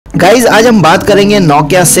Guys आज हम बात करेंगे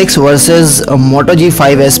Nokia 6 versus Moto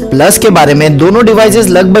G5s Plus के बारे में। दोनों डिवाइसेस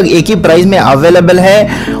लगभग एक ही प्राइस में अवेलेबल है।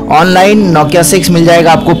 ऑनलाइन Nokia 6 मिल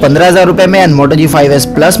जाएगा आपको 15,000 रुपये में एंड Moto G5s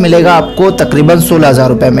Plus मिलेगा आपको तकरीबन 16,000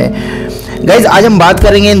 रुपये में। गाइज आज हम बात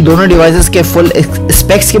करेंगे इन दोनों डिवाइसेस के फुल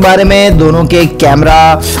स्पेक्स के बारे में, दोनों के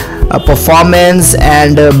camera performance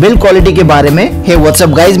and build quality के बारे में। हे व्हाट्सअप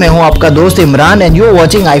गाइज, मैं हूं आपका दोस्त Imran and you are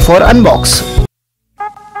watching i4 unbox.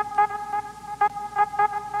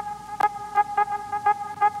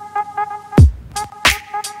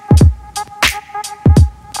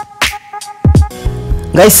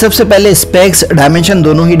 Guys सबसे पहले स्पेक्स डायमेंशन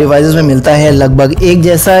दोनों ही डिवाइसेस में मिलता है लगभग एक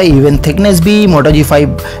जैसा। इवन थिकनेस भी Moto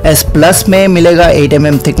G5s Plus में मिलेगा 8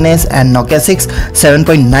 mm thickness and Nokia 6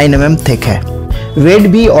 7.9 mm thick है। वेट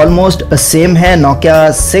भी ऑलमोस्ट सेम है।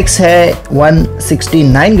 Nokia 6 है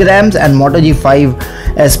 169 grams and Moto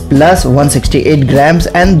G5s Plus 168 grams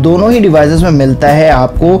and दोनों ही डिवाइसेस में मिलता है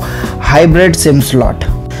आपको हाइब्रिड सिम स्लॉट।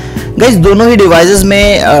 गाइस दोनों ही डिवाइसेस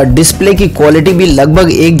में डिस्प्ले की क्वालिटी भी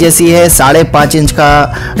लगभग एक जैसी है। 5.5 इंच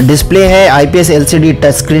का डिस्प्ले है, IPS LCD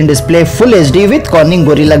touch screen display, full HD with cornering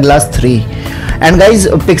gorilla glass 3। And guys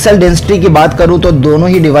pixel density की बात करूं तो दोनों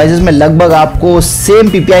ही डिवाइसेस में लगभग आपको सेम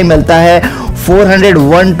PPI मिलता है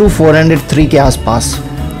 401 to 403 के आसपास।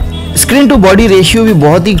 स्क्रीन टू बॉडी रेशियो भी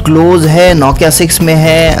बहुत ही क्लोज है। Nokia 6 में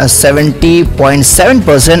है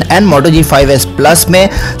 70.7% एंड Moto G5s Plus में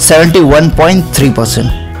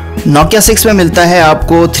 71.3%। Nokia 6 में मिलता है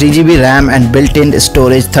आपको 3GB RAM and built in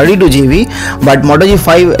storage 32GB, but Moto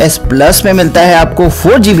G5s Plus में मिलता है आपको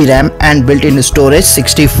 4GB RAM and built in storage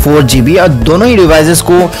 64GB। और दोनों ही डिवाइसेस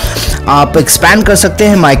को आप एक्सपैंड कर सकते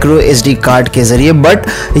हैं माइक्रो SD कार्ड के जरिए, बट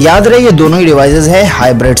याद रहे ये दोनों ही डिवाइसेस है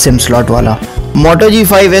हाइब्रिड सिम स्लॉट वाला। Moto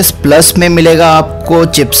G5s Plus में मिलेगा आपको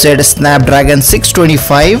chipset Snapdragon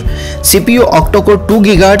 625, CPU octa-core 2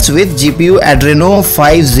 GHz with GPU Adreno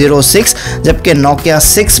 506, जबकि Nokia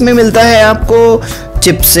 6 में मिलता है आपको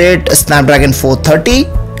chipset Snapdragon 430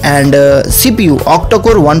 and CPU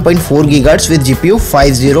octa-core 1.4 GHz with GPU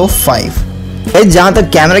 505। जहां तक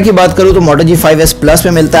कैमरा की बात करूं तो Moto G5s Plus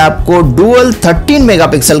में मिलता है आपको डुअल 13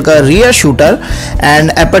 मेगापिक्सल का rear shooter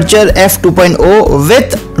and aperture f2.0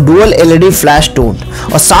 with dual LED flash tone,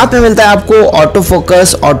 और साथ में मिलता है आपको auto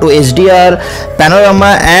focus, auto HDR,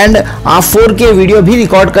 panorama and आप 4K वीडियो भी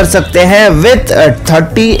रिकॉर्ड कर सकते हैं विथ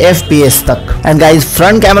 30 FPS तक। एंड गाइस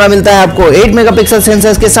फ्रंट कैमरा मिलता है आपको 8 मेगापिक्सल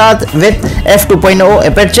सेंसर्स के साथ विथ f2.0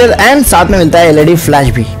 एपर्चर एंड साथ में मिलता है LED फ्लैश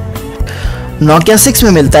भी। Nokia 6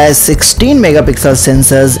 में मिलता है 16 मेगापिक्सल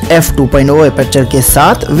सेंसर्स f2.0 एपर्चर के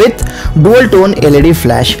साथ with dual tone LED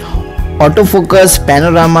flash, auto focus,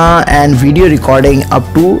 panorama and video recording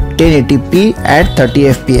up to 1080p eight 30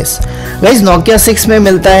 FPS। Guys Nokia 6 में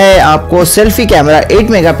मिलता है आपको सेल्फी कैमरा 8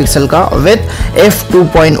 मेगापिक्सल का with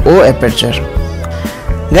f2.0 aperture.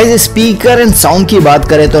 Guys speaker and sound की बात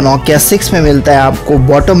करें तो Nokia 6 में मिलता है आपको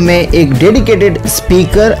बॉटम में एक dedicated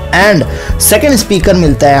speaker and second speaker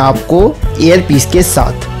मिलता है आपको ईयरपीस के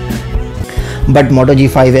साथ, बट Moto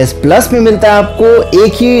G5s Plus में मिलता है आपको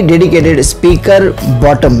एक ही डेडिकेटेड स्पीकर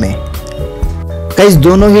बॉटम में। गाइस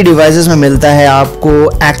दोनों ही डिवाइसेस में मिलता है आपको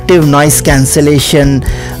active noise cancellation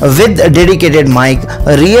with dedicated mic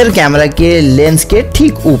rear camera के लेंस के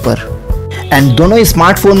ठीक ऊपर। एंड दोनों ही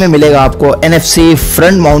स्मार्टफोन में मिलेगा आपको NFC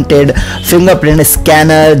front mounted fingerprint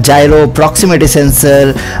scanner, जायरो, proximity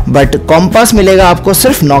sensor, but compass मिलेगा आपको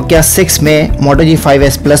सिर्फ Nokia 6 में। Moto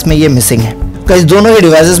G5s Plus में ये मिसिंग है। गाइस दोनों ही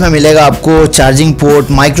डिवाइसेस में मिलेगा आपको charging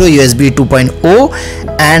port, micro USB 2.0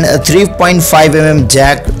 and 3.5 mm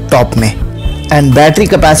Jack top में and battery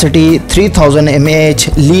capacity 3000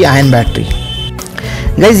 mAh Lee ion battery.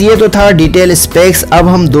 Guys ये तो था डिटेल स्पेक्स। अब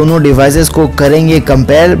हम दोनों डिवाइसेस को करेंगे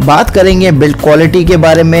कंपेयर, बात करेंगे बिल्ड क्वालिटी के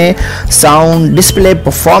बारे में, sound, display,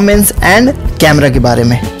 performance and camera के बारे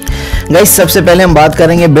में। गाइस सबसे पहले हम बात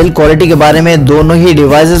करेंगे बिल्ड क्वालिटी के बारे में। दोनों ही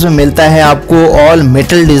डिवाइसेस में मिलता है आपको ऑल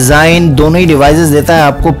मेटल डिजाइन। दोनों ही डिवाइसेस देता है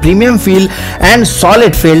आपको premium feel and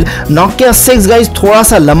solid feel. Nokia 6 guys थोड़ा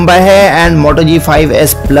सा लंबा है एंड Moto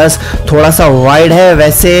G5s Plus थोड़ा सा वाइड है।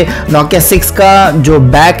 वैसे Nokia 6 का जो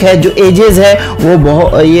बैक है, जो एजेस है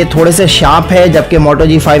वो ये थोड़े से शार्प है, जबकि Moto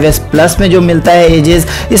G5s Plus में जो मिलता है एजेस,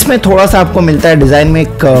 इसमें थोड़ा सा आपको मिलता है डिज़ाइन में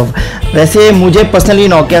कर्व। वैसे मुझे पर्सनली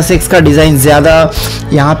Nokia 6 का डिज़ाइन ज़्यादा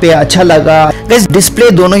यहाँ पे अच्छा अच्छा लगा। गाइस डिस्प्ले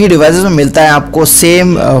दोनों ही डिवाइसेस में मिलता है आपको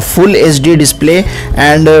same full HD display,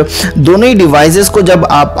 and दोनों ही डिवाइसेस को जब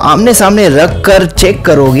आप आमने सामने रख कर चेक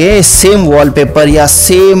करोगे, सेम वॉलपेपर या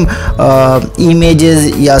सेम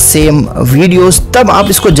इमेजेस या सेम वीडियोस, तब आप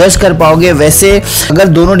इसको जज कर पाओगे। वैसे अगर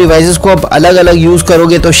दोनों डिवाइसेस को आप अलग अलग यूज़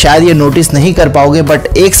करोगे तो शायद ये नोटिस नहीं कर पाओगे,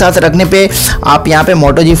 बट एक साथ रखने पे आप यहाँ पे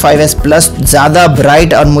Moto G5s Plus ज़्यादा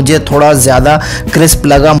ब्राइट और मुझे थोड़ा ज़्यादा क्रिस्प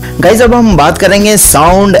लगा। गाइज अब हम बात करेंगे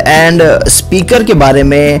साउंड एंड स्पीकर के बारे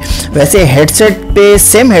में। वैसे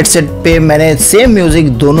सेम हेडसेट पे मैंने सेम म्यूज़िक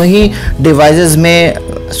दोनों ही डिवाइसेस में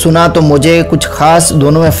सुना, तो मुझे कुछ खास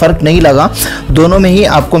दोनों में फ़र्क नहीं लगा। दोनों में ही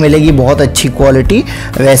आपको मिलेगी बहुत अच्छी क्वालिटी।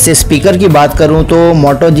 वैसे स्पीकर की बात करूं तो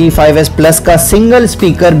Moto G5s Plus का सिंगल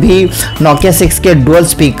स्पीकर भी Nokia 6 के डुअल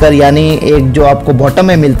स्पीकर, यानी एक जो आपको बॉटम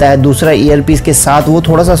में मिलता है, दूसरा ईयरपीस के साथ, वो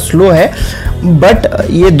थोड़ा सा स्लो है, बट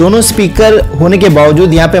ये दोनों स्पीकर होने के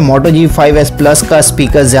बावजूद यहाँ पे Moto G5s Plus का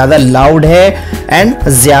स्पीकर ज़्यादा लाउड है एंड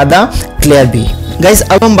ज़्यादा क्लियर भी। गाइस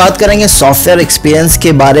अब हम बात करेंगे सॉफ्टवेयर एक्सपीरियंस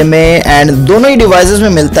के बारे में, एंड दोनों ही डिवाइसेस में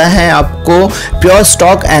मिलता है आपको pure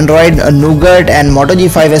stock Android नूगट, and Moto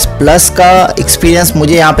G5s Plus का एक्सपीरियंस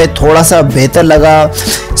मुझे यहाँ पे थोड़ा सा बेहतर लगा,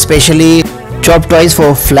 specially chop toys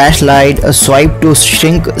for flash light, swipe to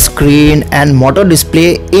shrink screen and motto display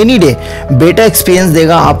any day better experience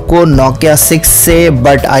देगा आपको Nokia 6 से।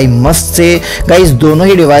 But I must say guys दोनों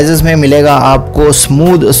ही डिवाइसेस में मिलेगा आपको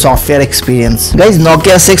smooth software experience. Guys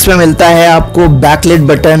Nokia 6 में मिलता है आपको backlit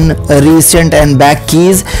button, recent and back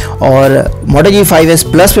keys, और Moto G5s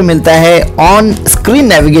Plus पे मिलता है ऑन स्क्रीन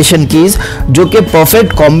नेविगेशन कीज, जो कि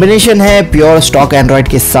परफेक्ट कॉम्बिनेशन है प्योर स्टॉक एंड्रॉयड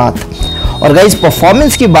के साथ। और गाइज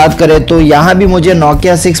परफॉर्मेंस की बात करें तो यहाँ भी मुझे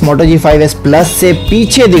Nokia 6 Moto G5s Plus से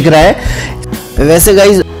पीछे दिख रहा है।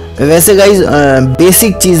 वैसे गाइज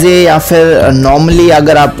बेसिक चीज़ें या फिर नॉर्मली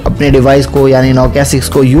अगर आप अपने डिवाइस को यानी Nokia 6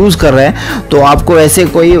 को यूज़ कर रहे हैं तो आपको ऐसे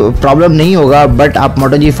कोई प्रॉब्लम नहीं होगा, बट आप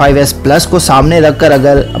Moto G5s Plus को सामने रखकर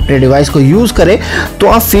अगर अपने डिवाइस को यूज़ करें तो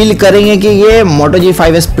आप फील करेंगे कि ये Moto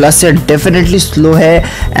G5s Plus से डेफिनेटली स्लो है।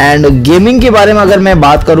 एंड गेमिंग के बारे में अगर मैं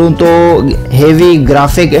बात करूं तो हेवी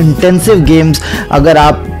ग्राफिक इंटेंसिव गेम्स अगर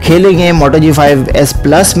आप खेलेंगे Moto G5s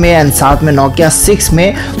Plus में एंड साथ में Nokia 6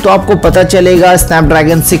 में, तो आपको पता चलेगा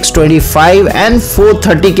स्नैपड्रैगन 625 एंड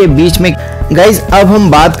 430 के बीच में। गाइज अब हम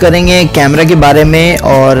बात करेंगे कैमरा के बारे में,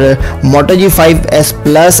 और Moto G5s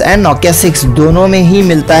Plus and Nokia 6 दोनों में ही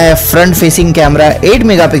मिलता है फ्रंट फेसिंग कैमरा 8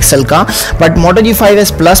 मेगापिक्सल का, बट Moto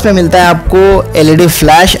G5s Plus में मिलता है आपको LED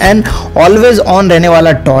flash and always on रहने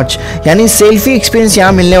वाला टॉर्च, यानी सेल्फी एक्सपीरियंस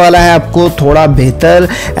यहाँ मिलने वाला है आपको थोड़ा बेहतर।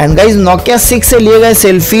 एंड गाइज Nokia 6 से लिए गए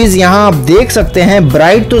सेल्फीज यहाँ आप देख सकते हैं,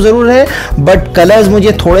 ब्राइट तो ज़रूर है बट कलर्स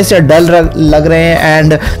मुझे थोड़े से डल लग रहे हैं,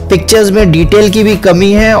 एंड पिक्चर्स में डिटेल की भी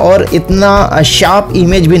कमी है और इतना शार्प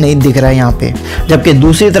इमेज भी नहीं दिख रहा है यहाँ पे। जबकि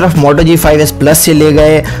दूसरी तरफ Moto G5s Plus से ले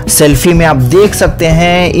गए सेल्फी में आप देख सकते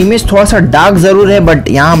हैं इमेज थोड़ा सा डार्क ज़रूर है, बट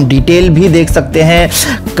यहाँ हम डिटेल भी देख सकते हैं,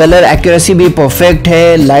 कलर एक्यूरेसी भी परफेक्ट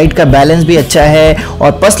है, लाइट का बैलेंस भी अच्छा है,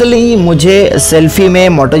 और पर्सनली मुझे सेल्फी में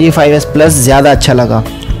Moto G5s Plus ज़्यादा अच्छा लगा।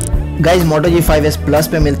 गाइज Moto G5s Plus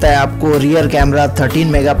पे मिलता है आपको रियर कैमरा 13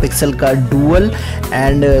 मेगापिक्सल का डुअल,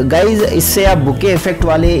 एंड गाइज इससे आप बुके इफेक्ट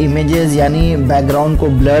वाले इमेजेस यानी बैकग्राउंड को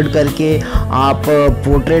ब्लर्ड करके आप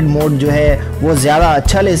पोर्ट्रेट मोड जो है वो ज़्यादा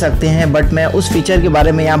अच्छा ले सकते हैं। बट मैं उस फीचर के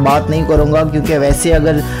बारे में यहाँ बात नहीं करूँगा, क्योंकि वैसे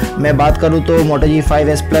अगर मैं बात करूँ तो Moto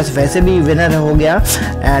G5s Plus वैसे भी विनर हो गया।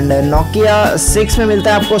 एंड Nokia 6 में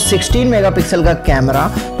मिलता है आपको 16 मेगापिक्सल का कैमरा,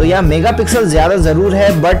 तो यहाँ मेगापिक्सल ज़्यादा ज़रूर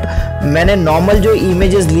है, बट मैंने नॉर्मल जो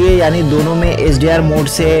इमेजेस लिए यानी दोनों में HDR मोड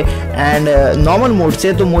से एंड नॉर्मल मोड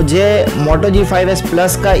से, तो मुझे Moto G5s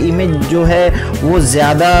Plus का इमेज जो है वो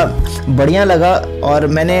ज़्यादा बढ़िया लगा, और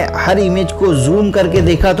मैंने हर इमेज को जूम करके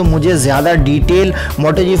देखा तो मुझे ज़्यादा डिटेल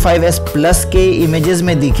Moto G5s Plus के इमेजेस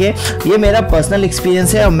में दिखे। ये मेरा पर्सनल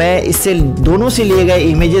एक्सपीरियंस है और मैं इससे दोनों से लिए गए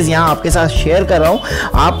इमेजेस यहाँ आपके साथ शेयर कर रहा हूँ,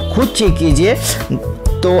 आप खुद चेक कीजिए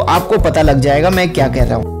तो आपको पता लग जाएगा मैं क्या कह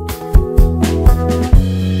रहा हूँ।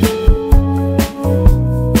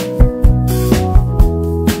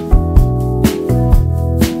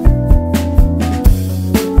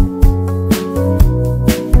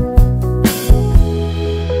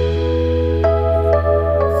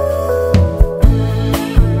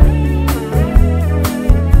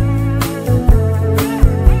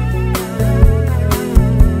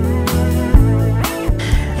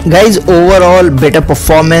 Guys overall better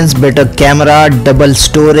performance, better camera, double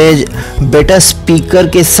storage, better speaker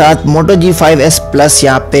के साथ Moto G5s Plus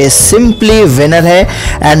यहाँ पे सिंपली विनर है।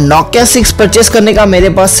 एंड Nokia 6 परचेस करने का मेरे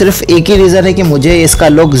पास सिर्फ एक ही रीज़न है कि मुझे इसका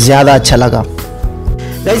लुक ज़्यादा अच्छा लगा।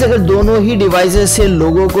 गाइस अगर दोनों ही डिवाइसेस से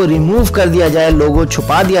लोगो को रिमूव कर दिया जाए, लोगो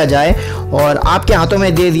छुपा दिया जाए और आपके हाथों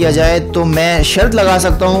में दे दिया जाए, तो मैं शर्त लगा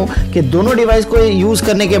सकता हूं कि दोनों डिवाइस को यूज़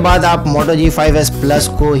करने के बाद आप Moto G5s Plus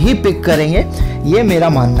को ही पिक करेंगे। ये मेरा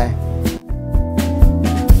मानना है।